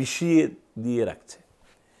বিষিয়ে দিয়ে রাখছে।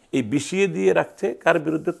 এই বিষিয়ে দিয়ে রাখছে কার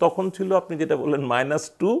বিরুদ্ধে? তখন ছিল আপনি যেটা বললেন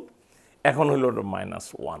 -2, এখন হলো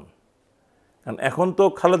 -1। কারণ এখন তো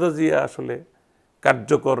খালেদা জিয়া আসলে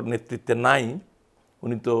কার্যকর নেতৃত্বে নাই,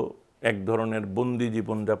 উনি তো এক ধরনের বন্দি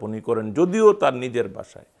জীবনযাপনই করেন, যদিও তার নিজের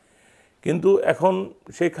বাসায়। কিন্তু এখন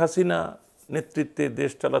শেখ হাসিনা নেতৃত্বে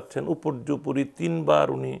দেশ চালাচ্ছেন, উপর্যুপরি 3 বার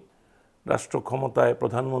উনি রাষ্ট্র ক্ষমতায়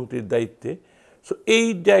প্রধানমন্ত্রীর দায়িত্বে। সো এই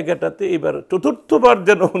জায়গাটাতে এবার 4র্থবার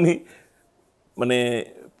যেন উনি মানে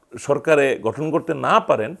সরকারে গঠন করতে না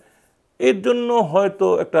পারেন, এর জন্য হয়তো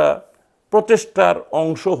একটা প্রচেষ্টার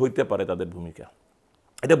অংশ হইতে পারে তাদের ভূমিকা,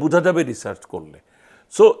 এটা বোঝা যাবে রিসার্চ করলে।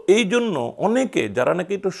 সো এই জন্য অনেকে যারা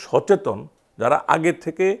নাকি একটু সচেতন, যারা আগে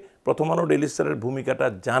থেকে প্রথম আলো ডেইলি স্টারের ভূমিকাটা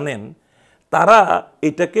জানেন, তারা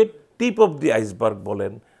এটাকে টিপ অফ দি আইসবার্গ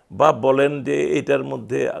বলেন বা বলেন যে এটার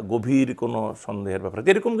মধ্যে গভীর কোনো সন্দেহের ব্যাপার।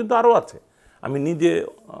 এরকম কিন্তু আরও আছে, আমি নিজে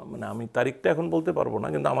মানে আমি তারিখটা এখন বলতে পারবো না,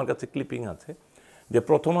 কিন্তু আমার কাছে ক্লিপিং আছে যে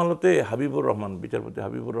প্রথম আলোতে হাবিবুর রহমান, বিচারপতি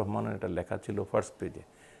হাবিবুর রহমানের একটা লেখা ছিল ফার্স্ট পেজে।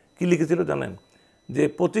 কি লিখেছিল জানেন? যে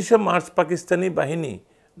 25শে মার্চ পাকিস্তানি বাহিনী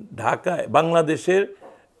ঢাকায় বাংলাদেশের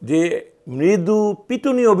যে মৃদু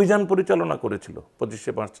পিটুনি অভিযান পরিচালনা করেছিল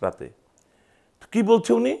 25শে মার্চ রাতে। কি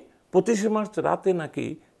বলছে উনি? 25শে মার্চ রাতে নাকি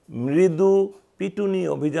মৃদু পিটুনি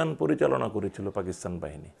অভিযান পরিচালনা করেছিল পাকিস্তান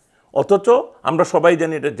বাহিনী, অথচ আমরা সবাই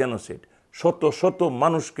জানি এটা জেনোসাইড। শত শত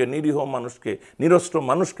মানুষকে, নিরীহ মানুষকে, নিরস্ত্র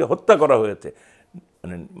মানুষকে হত্যা করা হয়েছে,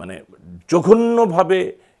 মানে জঘন্যভাবে।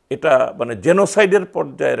 এটা মানে জেনোসাইডের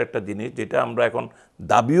পর্যায়ের একটা জিনিস, যেটা আমরা এখন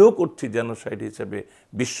দাবিও করছি জেনোসাইড হিসেবে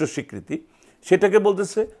বিশ্ব স্বীকৃতি, সেটাকে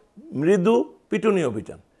বলতেছে মৃদু পিটুনি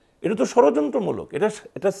অভিযান। এটা তো ষড়যন্ত্রমূলক,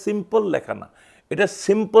 এটা সিম্পল লেখা না, এটা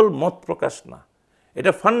সিম্পল মত প্রকাশ না,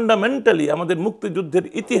 এটা ফান্ডামেন্টালি আমাদের মুক্তিযুদ্ধের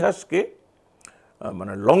ইতিহাসকে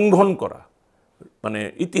মানে লঙ্ঘন করা, মানে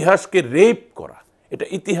ইতিহাসকে রেপ করা, এটা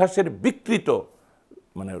ইতিহাসের বিকৃত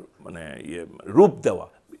মানে মানে রূপ দেওয়া,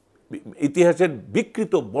 ইতিহাসের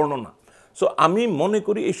বিকৃত বর্ণনা। সো আমি মনে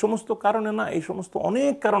করি এই সমস্ত কারণে না, এই সমস্ত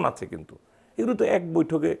অনেক কারণ আছে, কিন্তু এগুলো তো এক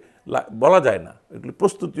বৈঠকে বলা যায় না, এগুলো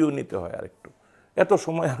প্রস্তুতিও নিতে হয় আরেকটু, এত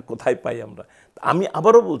সময় আর কোথায় পাই আমরা। আমি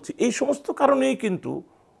আবারও বলছি, এই সমস্ত কারণেই কিন্তু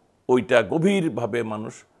ওইটা গভীরভাবে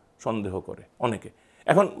মানুষ সন্দেহ করে অনেকে।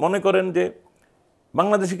 এখন মনে করেন যে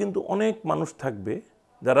বাংলাদেশে কিন্তু অনেক মানুষ থাকবে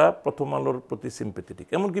যারা প্রথম আলোর প্রতি সিম্প্যাথেটিক,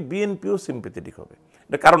 এমনকি বিএনপিও সিম্প্যাথেটিক হবে।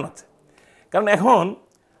 এটা কারণ আছে, কারণ এখন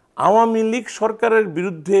আওয়ামী লীগ সরকারের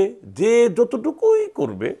বিরুদ্ধে যে যতটুকুই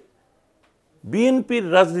করবে বিএনপির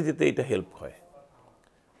রাজনীতিতে এটা হেল্প হয়।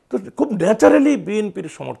 তো খুব ন্যাচারালি বিএনপির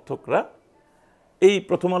সমর্থকরা এই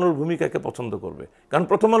প্রথম আলোর ভূমিকাকে পছন্দ করবে, কারণ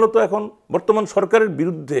প্রথম আলো তো এখন বর্তমান সরকারের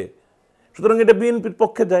বিরুদ্ধে, সুতরাং এটা বিএনপির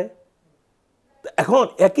পক্ষে যায়। এখন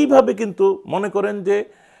একইভাবে কিন্তু মনে করেন যে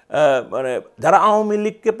মানে যারা আওয়ামী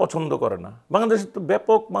লীগকে পছন্দ করে না, বাংলাদেশে তো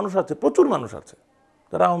ব্যাপক মানুষ আছে, প্রচুর মানুষ আছে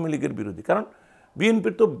তারা আওয়ামী লীগের বিরোধী, কারণ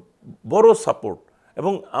বিএনপির তো বড় সাপোর্ট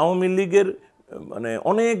এবং আওয়ামী লীগের মানে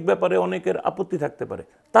অনেক ব্যাপারে অনেকের আপত্তি থাকতে পারে,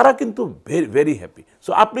 তারা কিন্তু ভেরি হ্যাপি।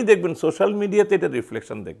 সো আপনি দেখবেন সোশ্যাল মিডিয়াতে এটা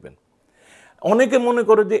রিফ্লেকশন দেখবেন। অনেকে মনে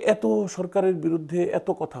করে যে এত সরকারের বিরুদ্ধে এত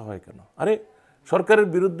কথা হয় কেন? আরে সরকারের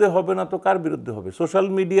বিরুদ্ধে হবে না তো কার বিরুদ্ধে হবে? সোশ্যাল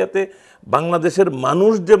মিডিয়াতে বাংলাদেশের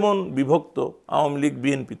মানুষ যেমন বিভক্ত আওয়ামী লীগ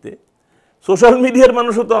বিএনপিতে, সোশ্যাল মিডিয়ার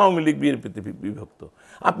মানুষও তো আওয়ামী লীগ বিএনপিতে বিভক্ত।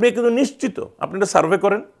 আপনি কিন্তু নিশ্চিত, আপনি একটা সার্ভে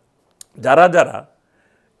করেন, যারা যারা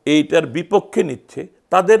এইটার বিপক্ষে নিচ্ছে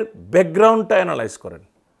তাদের ব্যাকগ্রাউন্ডটা অ্যানালাইজ করেন।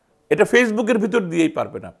 এটা ফেসবুকের ভিতর দিয়েই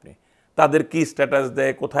পারবেন আপনি, তাদের কি স্ট্যাটাস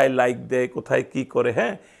দেয়, কোথায় লাইক দেয়, কোথায় কি করে,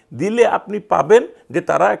 হ্যাঁ দিলে আপনি পাবেন যে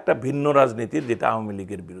তারা একটা ভিন্ন রাজনীতির, যেটা আওয়ামী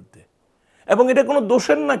লীগের বিরুদ্ধে। এবং এটা কোনো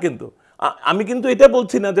দোষের না, কিন্তু আমি কিন্তু এটা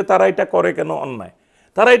বলছি না যে তারা এটা করে কেন অন্যায়,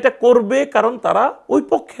 তারা এটা করবে কারণ তারা ওই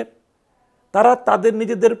পক্ষের, তারা তাদের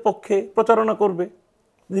নিজেদের পক্ষে প্রচারণা করবে,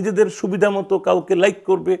 নিজেদের সুবিধা মতো কাউকে লাইক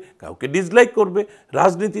করবে, কাউকে ডিসলাইক করবে।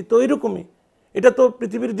 রাজনীতি তো এরকমই, এটা তো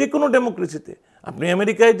পৃথিবীর যে কোনো ডেমোক্রেসিতে। আপনি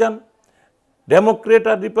আমেরিকায় যান, ডেমোক্রেট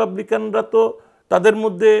আর রিপাবলিকানরা তো তাদের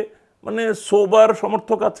মধ্যে মানে সোবার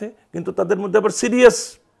সমর্থক আছে, কিন্তু তাদের মধ্যে আবার সিরিয়াস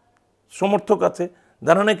সমর্থক আছে,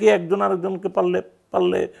 যারা নাকি একজন আরেকজনকে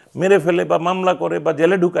পারলে মেরে ফেলে বা মামলা করে বা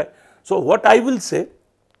জেলে ঢুকায়। So what I will say,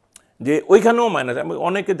 যে ওইখানেও মাইনাস।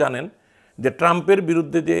 অনেকে জানেন যে ট্রাম্পের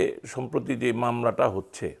বিরুদ্ধে যে সম্প্রতি যে মামলাটা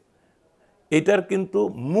হচ্ছে, এটার কিন্তু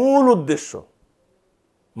মূল উদ্দেশ্য,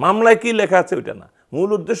 মামলায় কি লেখা আছে ওইটা না, মূল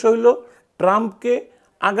উদ্দেশ্য হইল ট্রাম্পকে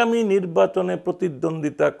আগামী নির্বাচনে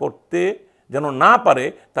প্রতিদ্বন্দ্বিতা করতে যেন না পারে,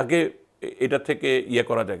 তাকে এটা থেকে ইয়ে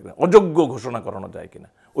করা যায় কিনা, অযোগ্য ঘোষণা করানো যায় কিনা।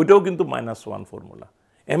 ওইটাও কিন্তু -1 ফর্মুলা।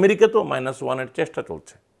 আমেরিকা তো -1-এর চেষ্টা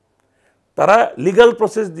চলছে, তারা লিগ্যাল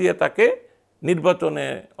প্রসেস দিয়ে তাকে নির্বাচনে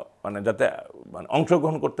মানে যাতে মানে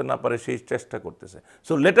অংশগ্রহণ করতে না পারে সেই চেষ্টা করতেছে।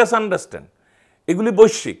 সো লেট আস আন্ডারস্ট্যান্ড, এগুলি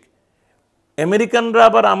বৈশ্বিক। আমেরিকানরা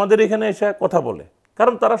আবার আমাদের এখানে এসে কথা বলে,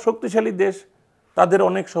 কারণ তারা শক্তিশালী দেশ, তাদের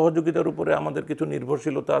অনেক সহযোগিতার উপরে আমাদের কিছু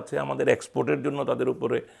নির্ভরশীলতা আছে, আমাদের এক্সপোর্টের জন্য তাদের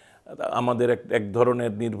উপরে আমাদের এক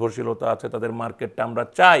ধরনের নির্ভরশীলতা আছে, তাদের মার্কেটটা আমরা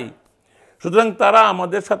চাই। সুতরাং তারা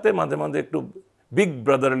আমাদের সাথে মাঝে মাঝে একটু বিগ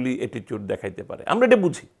ব্রাদারলি অ্যাটিটিউড দেখাইতে পারে। আমরা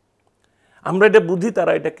এটা বুঝি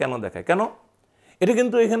তারা এটা কেন দেখায়, কেন এটা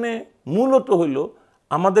কিন্তু এখানে মূলত হইল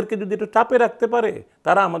আমাদেরকে যদি একটু চাপে রাখতে পারে,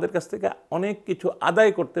 তারা আমাদের কাছ থেকে অনেক কিছু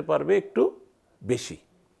আদায় করতে পারবে একটু বেশি।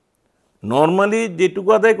 নর্মালি যেটুকু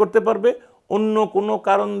আদায় করতে পারবে, অন্য কোনো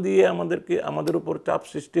কারণ দিয়ে আমাদের উপর চাপ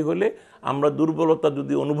সৃষ্টি হলে আমরা দুর্বলতা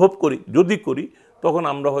যদি অনুভব করি, তখন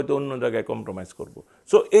আমরা হয়তো অন্য জায়গায় কম্প্রোমাইজ করব।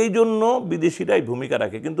 সো এই জন্য বিদেশিরাই ভূমিকা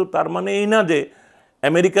রাখে, কিন্তু তার মানে এই না যে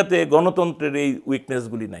আমেরিকাতে গণতন্ত্রের এই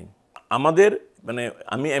উইকনেসগুলি নাই। আমাদের মানে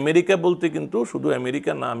আমি আমেরিকা বলতে কিন্তু শুধু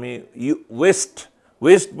আমেরিকা না, আমি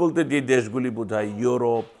ওয়েস্ট বলতে যে দেশগুলি বোঝাই,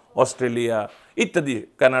 ইউরোপ, অস্ট্রেলিয়া ইত্যাদি,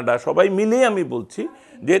 কানাডা, সবাই মিলে আমি বলছি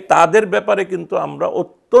যে তাদের ব্যাপারে কিন্তু আমরা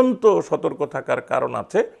অত্যন্ত সতর্ক থাকার কারণ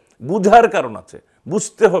আছে, বুঝার কারণ আছে,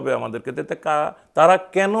 বুঝতে হবে আমাদেরকে তারা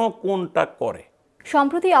কেন কোনটা করে।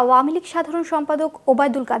 সম্প্রতি আওয়ামী লীগ সাধারণ সম্পাদক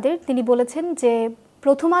ওবায়দুল কাদের তিনি বলেছেন যে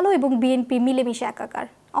প্রথম আলো এবং বিএনপি মিলেমিশে একাকার।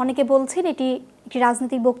 অনেকে বলছেন এটি একটি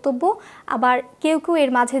রাজনৈতিক বক্তব্য, আবার কেউ কেউ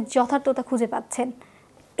এর মাঝে যথার্থতা খুঁজে পাচ্ছেন।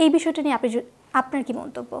 এই বিষয়টা নিয়ে আপনার কি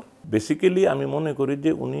মন্তব্য? বেসিক্যালি আমি মনে করি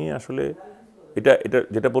যে উনি আসলে এটা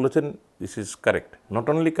যেটা বলেছেন this is correct, not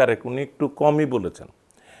only correct, উনি একটু কমই বলেছেন।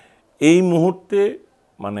 এই মুহূর্তে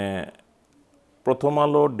মানে প্রথম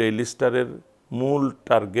আলো, ডেইলি স্টারের মূল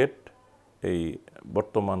টার্গেট এই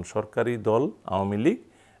বর্তমান সরকারি দল আওয়ামী লীগ,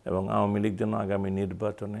 এবং আওয়ামী লীগ যেন আগামী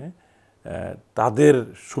নির্বাচনে তাদের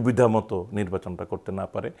সুবিধা মতো নির্বাচনটা করতে না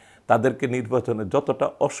পারে, তাদেরকে নির্বাচনে যতটা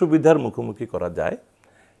অসুবিধার মুখোমুখি করা যায়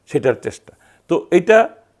সেটার চেষ্টা। তো এইটা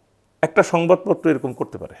একটা সংবাদপত্র এরকম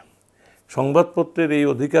করতে পারে, সংবাদপত্রের এই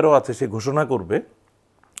অধিকারও আছে, সে ঘোষণা করবে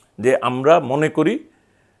যে আমরা মনে করি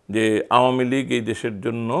যে আওয়ামী লীগ এই দেশের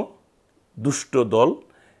জন্য দুষ্ট দল,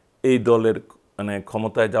 এই দলের মানে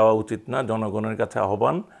ক্ষমতায় যাওয়া উচিত না, জনগণের কাছে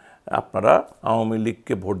আহ্বান আপনারা আওয়ামী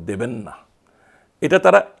লীগকে ভোট দেবেন না। এটা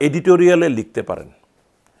তারা এডিটোরিয়ালে লিখতে পারেন,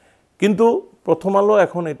 কিন্তু প্রথম আলো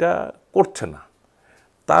এখন এটা করছে না,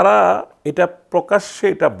 তারা এটা প্রকাশ্যে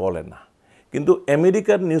এটা বলে না, কিন্তু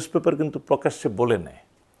আমেরিকার নিউজ পেপার কিন্তু প্রকাশ্যে বলে নেয়,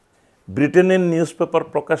 ব্রিটেনের নিউজ পেপার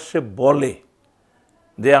প্রকাশ্যে বলে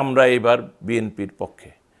যে আমরা এবার বিএনপির পক্ষে।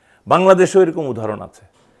 বাংলাদেশেও এরকম উদাহরণ আছে।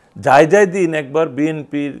 যায় দিন একবার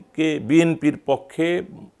বিএনপির পক্ষে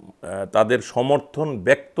তাদের সমর্থন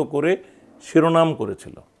ব্যক্ত করে শিরোনাম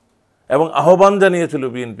করেছিল এবং আহ্বান জানিয়েছিল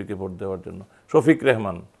বিএনপিকে ভোট দেওয়ার জন্য, শফিক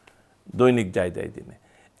রেহমান দৈনিক যায় দিনে।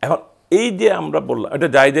 এখন এই যে আমরা বললাম, এটা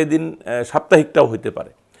যায় দিন সাপ্তাহিকটাও হইতে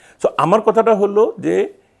পারে। সো আমার কথাটা হলো যে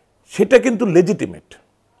সেটা কিন্তু লেজিটিমেট,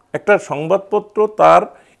 একটা সংবাদপত্র তার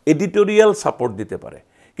এডিটোরিয়াল সাপোর্ট দিতে পারে,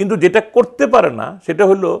 কিন্তু যেটা করতে পারে না সেটা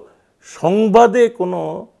হলো সংবাদে কোনো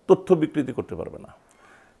তথ্য বিকৃতি করতে পারবে না।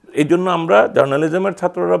 এই জন্য আমরা জার্নালিজমের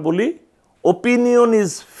ছাত্ররা বলি ওপিনিয়ন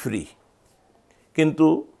ইজ ফ্রি, কিন্তু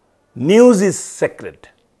নিউজ ইজ সেক্রেট।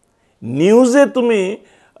 নিউজে তুমি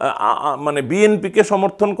মানে বিএনপিকে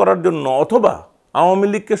সমর্থন করার জন্য অথবা আওয়ামী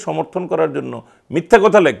লীগকে সমর্থন করার জন্য মিথ্যা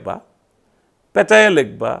কথা লিখবা, পেঁচায়া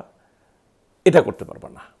লিখবা, এটা করতে পারবা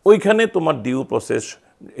না। ওইখানে তোমার ডিউ প্রসেস,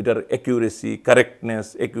 এটার অ্যাকিউরেসি, কারেক্টনেস,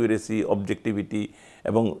 অ্যাকিউরেসি, অবজেক্টিভিটি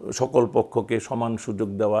এবং সকল পক্ষকে সমান সুযোগ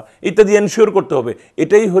দেওয়া ইত্যাদি এনশিওর করতে হবে।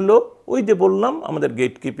 এটাই হলো ওই যে বললাম আমাদের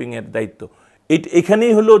গেট কিপিংয়ের দায়িত্ব।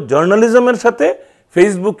 এখানেই হলো জার্নালিজমের সাথে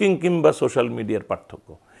ফেসবুকিং কিংবা সোশ্যাল মিডিয়ার পার্থক্য।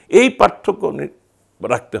 এই পার্থক্য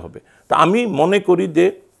রাখতে হবে। তা আমি মনে করি যে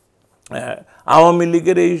আওয়ামী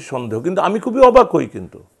লীগের এই সন্দেহ, কিন্তু আমি খুবই অবাক হই,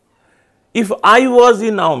 কিন্তু if I was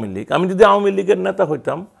in Awami League, আমি যদি আওয়ামী লীগের নেতা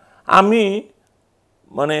হইতাম, আমি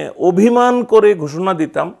মানে অভিমান করে ঘোষণা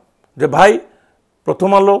দিতাম যে ভাই প্রথম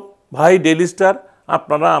আলো, ভাই ডেইলি স্টার,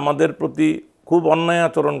 আপনারা আমাদের প্রতি খুব অন্যায়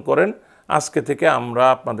আচরণ করেন, আজকে থেকে আমরা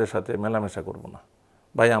আপনাদের সাথে মেলামেশা করব না।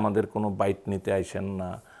 ভাই আমাদের কোনো বাইট নিতে আইসেন না,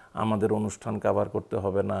 আমাদের অনুষ্ঠান কভার করতে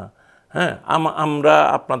হবে না, হ্যাঁ আমরা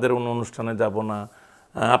আপনাদের অনুষ্ঠানে যাব না,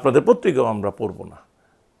 আপনাদের পত্রিকাও আমরা পড়ব না,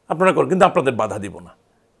 আপনারা করেন, কিন্তু আপনাদের বাধা দিব না।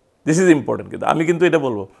 This is important. কিন্তু আমি কিন্তু এটা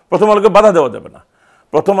বলবো, প্রথম আলোকে বাধা দেওয়া যাবে না।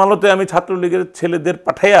 প্রথম আলোতে আমি ছাত্রলীগের ছেলেদের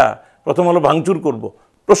পাঠাইয়া প্রথম আলো ভাঙচুর করব,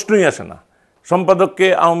 প্রশ্নই আসে না। সম্পাদককে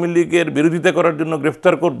আওয়ামী লীগের বিরোধিতা করার জন্য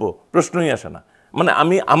গ্রেফতার করব, প্রশ্নই আসে না। মানে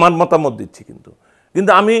আমি আমার মতামত দিচ্ছি, কিন্তু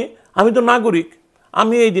আমি তো নাগরিক,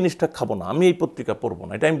 আমি এই জিনিসটা খাবো না, আমি এই পত্রিকা পড়বো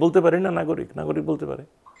না, এটা আমি বলতে পারি না। নাগরিক বলতে পারে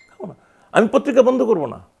খাবো না, আমি পত্রিকা বন্ধ করবো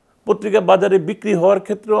না। পত্রিকা বাজারে বিক্রি হওয়ার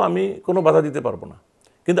ক্ষেত্রেও আমি কোনো বাধা দিতে পারবো না,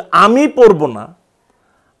 কিন্তু আমি পড়বো না,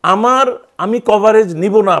 আমি কভারেজ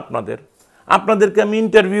নিব না আপনাদেরকে আমি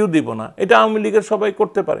ইন্টারভিউ দিব না। এটা আওয়ামী লীগের সবাই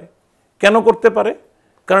করতে পারে। কেন করতে পারে?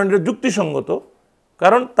 কারণ এটা যুক্তিসঙ্গত,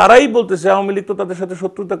 কারণ তারাই বলতেছে আওয়ামী লীগ তো তাদের সাথে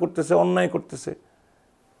শত্রুতা করতেছে, অন্যায় করতেছে,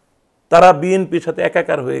 তারা বিএনপির সাথে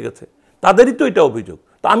একাকার হয়ে গেছে, তাদেরই তো এটা অভিযোগ।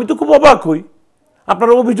 তো আমি তো খুব অবাক হই,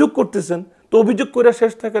 আপনারা অভিযোগ করতেছেন, তো অভিযোগ করে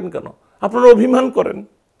শেষ থাকেন কেন? আপনারা অভিমান করেন,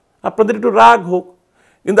 আপনাদের একটু রাগ হোক।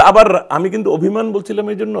 কিন্তু আবার আমি কিন্তু অভিমান বলছিলাম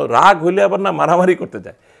এই জন্য, রাগ হইলে আবার না মারামারি করতে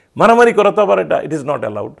যায়, মারামারি করা তো আবার ইট ইজ নট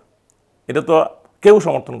অ্যালাউড, এটা তো কেউ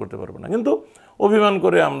সমর্থন করতে পারবে না। কিন্তু অভিমান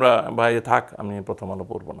করে আমরা ভাই থাক, আমি প্রথম আলো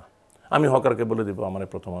পড়বো না, আমি হকারকে বলে দিব আমার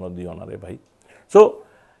প্রথম আলো দিও না রে ভাই। সো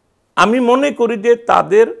আমি মনে করি যে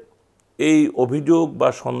তাদের এই অভিযোগ বা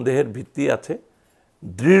সন্দেহের ভিত্তি আছে,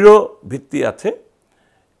 দৃঢ় ভিত্তি আছে।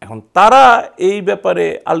 এখন তারা এই ব্যাপারে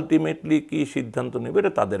আলটিমেটলি কি সিদ্ধান্ত নেবে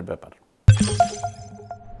এটা তাদের ব্যাপার।